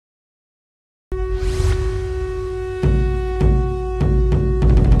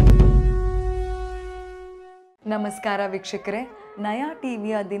ನಮಸ್ಕಾರ ವೀಕ್ಷಕರೇ, ನಯಾ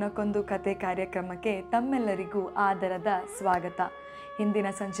ಟಿವಿಯ ದಿನಕ್ಕೊಂದು ಕತೆ ಕಾರ್ಯಕ್ರಮಕ್ಕೆ ತಮ್ಮೆಲ್ಲರಿಗೂ ಆದರದ ಸ್ವಾಗತ. ಹಿಂದಿನ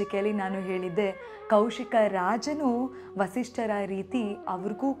ಸಂಚಿಕೆಯಲ್ಲಿ ನಾನು ಹೇಳಿದ್ದೆ, ಕೌಶಿಕ ರಾಜನು ವಸಿಷ್ಠರ ರೀತಿ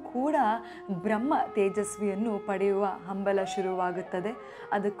ಅವ್ರಿಗೂ ಕೂಡ ಬ್ರಹ್ಮ ತೇಜಸ್ವಿಯನ್ನು ಪಡೆಯುವ ಹಂಬಲ ಶುರುವಾಗುತ್ತದೆ.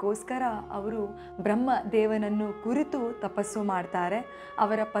 ಅದಕ್ಕೋಸ್ಕರ ಅವರು ಬ್ರಹ್ಮ ದೇವನನ್ನು ಕುರಿತು ತಪಸ್ಸು ಮಾಡ್ತಾರೆ.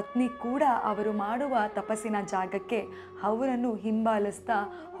 ಅವರ ಪತ್ನಿ ಕೂಡ ಅವರು ಮಾಡುವ ತಪಸ್ಸಿನ ಜಾಗಕ್ಕೆ ಅವರನ್ನು ಹಿಂಬಾಲಿಸ್ತಾ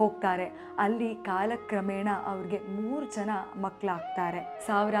ಹೋಗ್ತಾರೆ. ಅಲ್ಲಿ ಕಾಲಕ್ರಮೇಣ ಅವ್ರಿಗೆ 3 ಜನ ಮಕ್ಕಳಾಗ್ತಾರೆ.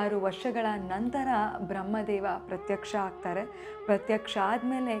 ಸಾವಿರಾರು ವರ್ಷಗಳ ನಂತರ ಬ್ರಹ್ಮದೇವ ಪ್ರತ್ಯಕ್ಷ ಆಗ್ತಾರೆ. ಪ್ರತ್ಯಕ್ಷ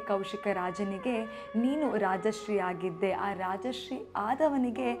ಆದಮೇಲೆ ಕೌಶಿಕ ರಾಜನಿಗೆ, ನೀನು ರಾಜಶ್ರೀ ಆಗಿದ್ದೆ, ಆ ರಾಜಶ್ರೀ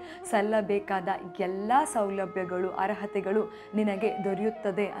ಆದವನಿಗೆ ಸಲ್ಲಬೇಕಾದ ಎಲ್ಲ ಸೌಲಭ್ಯಗಳು ಅರ್ಹತೆಗಳು ನಿನಗೆ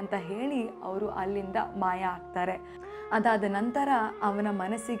ದೊರೆಯುತ್ತದೆ ಅಂತ ಹೇಳಿ ಅವರು ಅಲ್ಲಿಂದ ಮಾಯ ಆಗ್ತಾರೆ. ಅದಾದ ನಂತರ ಅವನ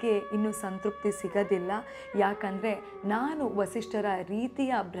ಮನಸ್ಸಿಗೆ ಇನ್ನೂ ಸಂತೃಪ್ತಿ ಸಿಗೋದಿಲ್ಲ. ಯಾಕಂದರೆ ನಾನು ವಸಿಷ್ಠರ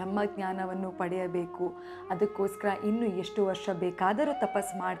ರೀತಿಯ ಬ್ರಹ್ಮಜ್ಞಾನವನ್ನು ಪಡೆಯಬೇಕು, ಅದಕ್ಕೋಸ್ಕರ ಇನ್ನೂ ಎಷ್ಟು ವರ್ಷ ಬೇಕಾದರೂ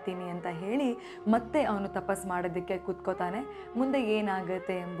ತಪಸ್ ಮಾಡ್ತೀನಿ ಅಂತ ಹೇಳಿ ಮತ್ತೆ ಅವನು ತಪಸ್ ಮಾಡೋದಕ್ಕೆ ಕೂತ್ಕೋತಾನೆ. ಮುಂದೆ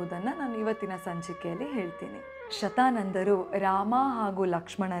ಏನಾಗುತ್ತೆ ಎಂಬುದನ್ನು ನಾನು ಇವತ್ತಿನ ಸಂಚಿಕೆಯಲ್ಲಿ ಹೇಳ್ತೀನಿ. ಶತಾನಂದರು ರಾಮ ಹಾಗೂ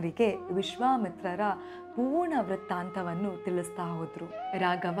ಲಕ್ಷ್ಮಣರಿಗೆ ವಿಶ್ವಾಮಿತ್ರರ ಪೂರ್ಣ ವೃತ್ತಾಂತವನ್ನು ತಿಳಿಸ್ತಾ ಹೋದರು.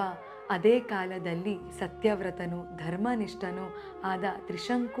 ರಾಘವ ಅದೇ ಕಾಲದಲ್ಲಿ ಸತ್ಯವ್ರತನು ಧರ್ಮನಿಷ್ಠನೂ ಆದ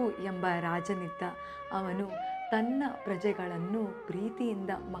ತ್ರಿಶಂಕು ಎಂಬ ರಾಜನಿದ್ದ. ಅವನು ತನ್ನ ಪ್ರಜೆಗಳನ್ನು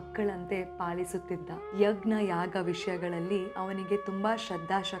ಪ್ರೀತಿಯಿಂದ ಮಕ್ಕಳಂತೆ ಪಾಲಿಸುತ್ತಿದ್ದ. ಯಜ್ಞ ಯಾಗ ವಿಷಯಗಳಲ್ಲಿ ಅವನಿಗೆ ತುಂಬ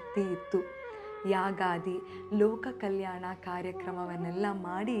ಶ್ರದ್ಧಾಶಕ್ತಿ ಇತ್ತು. ಯಾಗಾದಿ ಲೋಕ ಕಲ್ಯಾಣ ಕಾರ್ಯಕ್ರಮವನ್ನೆಲ್ಲ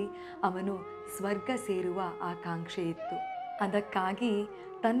ಮಾಡಿ ಅವನು ಸ್ವರ್ಗ ಸೇರುವ ಆಕಾಂಕ್ಷೆ ಇತ್ತು. ಅದಕ್ಕಾಗಿ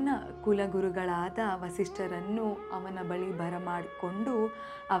ತನ್ನ ಕುಲಗುರುಗಳಾದ ವಸಿಷ್ಠರನ್ನು ಅವನ ಬಳಿ ಬರಮಾಡಿಕೊಂಡು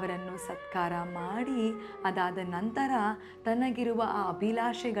ಅವರನ್ನು ಸತ್ಕಾರ ಮಾಡಿ, ಅದಾದ ನಂತರ ತನಗಿರುವ ಆ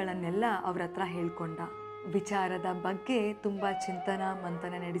ಅಭಿಲಾಷೆಗಳನ್ನೆಲ್ಲ ಅವ್ರ ಹತ್ರ ಹೇಳ್ಕೊಂಡ. ವಿಚಾರದ ಬಗ್ಗೆ ತುಂಬ ಚಿಂತನ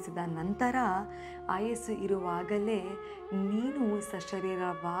ಮಂಥನ ನಡೆಸಿದ ನಂತರ, ಆಯಸ್ಸು ಇರುವಾಗಲೇ ನೀನು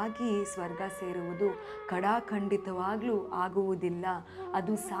ಸಶರೀರವಾಗಿ ಸ್ವರ್ಗ ಸೇರುವುದು ಖಡಾಖಂಡಿತವಾಗ್ಲೂ ಆಗುವುದಿಲ್ಲ,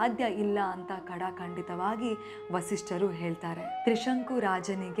 ಅದು ಸಾಧ್ಯ ಇಲ್ಲ ಅಂತ ಖಡಾಖಂಡಿತವಾಗಿ ವಸಿಷ್ಠರು ಹೇಳ್ತಾರೆ. ತ್ರಿಶಂಕು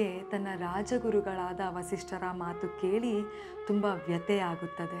ರಾಜನಿಗೆ ತನ್ನ ರಾಜಗುರುಗಳಾದ ವಸಿಷ್ಠರ ಮಾತು ಕೇಳಿ ತುಂಬ ವ್ಯಥೆ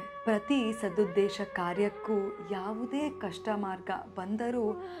ಆಗುತ್ತದೆ. ಪ್ರತಿ ಸದುದ್ದೇಶ ಕಾರ್ಯಕ್ಕೂ ಯಾವುದೇ ಕಷ್ಟ ಮಾರ್ಗ ಬಂದರೂ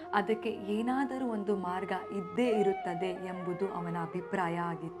ಅದಕ್ಕೆ ಏನಾದರೂ ಒಂದು ಮಾರ್ಗ ಇದ್ದೇ ಇರುತ್ತದೆ ಎಂಬುದು ಅವನ ಅಭಿಪ್ರಾಯ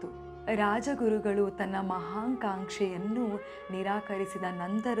ಆಗಿತ್ತು. ರಾಜಗುರುಗಳು ತನ್ನ ಮಹಾಕಾಂಕ್ಷೆಯನ್ನು ನಿರಾಕರಿಸಿದ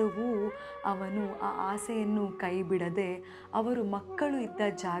ನಂತರವೂ ಅವನು ಆ ಆಸೆಯನ್ನು ಕೈ ಬಿಡದೆ ಅವರು ಮಕ್ಕಳು ಇದ್ದ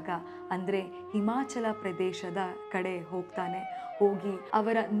ಜಾಗ ಅಂದರೆ ಹಿಮಾಚಲ ಪ್ರದೇಶದ ಕಡೆ ಹೋಗ್ತಾನೆ. ಹೋಗಿ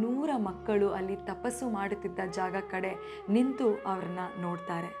ಅವರ 100 ಮಕ್ಕಳು ಅಲ್ಲಿ ತಪಸ್ಸು ಮಾಡುತ್ತಿದ್ದ ಜಾಗ ಕಡೆ ನಿಂತು ಅವ್ರನ್ನ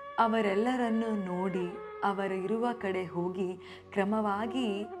ನೋಡ್ತಾರೆ. ಅವರೆಲ್ಲರನ್ನು ನೋಡಿ ಅವರು ಇರುವ ಕಡೆ ಹೋಗಿ ಕ್ರಮವಾಗಿ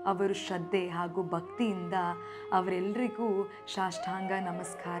ಅವರು ಶ್ರದ್ಧೆ ಹಾಗೂ ಭಕ್ತಿಯಿಂದ ಅವರೆಲ್ಲರಿಗೂ ಸಾಷ್ಟಾಂಗ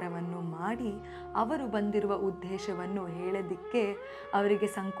ನಮಸ್ಕಾರವನ್ನು ಮಾಡಿ ಅವರು ಬಂದಿರುವ ಉದ್ದೇಶವನ್ನು ಹೇಳೋದಕ್ಕೆ ಅವರಿಗೆ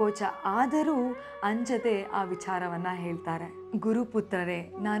ಸಂಕೋಚ ಆದರೂ ಅಂಜದೆ ಆ ವಿಚಾರವನ್ನು ಹೇಳ್ತಾರೆ. ಗುರುಪುತ್ರರೇ,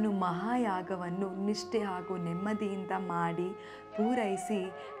 ನಾನು ಮಹಾಯಾಗವನ್ನು ನಿಷ್ಠೆ ಹಾಗೂ ನೆಮ್ಮದಿಯಿಂದ ಮಾಡಿ ಪೂರೈಸಿ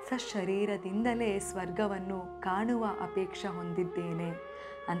ಸಶರೀರದಿಂದಲೇ ಸ್ವರ್ಗವನ್ನು ಕಾಣುವ ಅಪೇಕ್ಷೆ ಹೊಂದಿದ್ದೇನೆ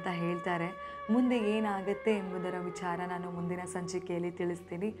ಅಂತ ಹೇಳ್ತಾರೆ. ಮುಂದೆ ಏನಾಗುತ್ತೆ ಎಂಬುದರ ವಿಚಾರ ನಾನು ಮುಂದಿನ ಸಂಚಿಕೆಯಲ್ಲಿ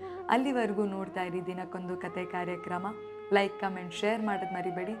ತಿಳಿಸ್ತೀನಿ. ಅಲ್ಲಿವರೆಗೂ ನೋಡ್ತಾ ಇರಿ ದಿನಕ್ಕೊಂದು ಕತೆ ಕಾರ್ಯಕ್ರಮ. ಲೈಕ್, ಕಮೆಂಟ್, ಶೇರ್ ಮಾಡೋದು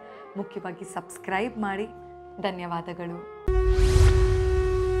ಮರಿಬೇಡಿ. ಮುಖ್ಯವಾಗಿ ಸಬ್ಸ್ಕ್ರೈಬ್ ಮಾಡಿ. ಧನ್ಯವಾದಗಳು.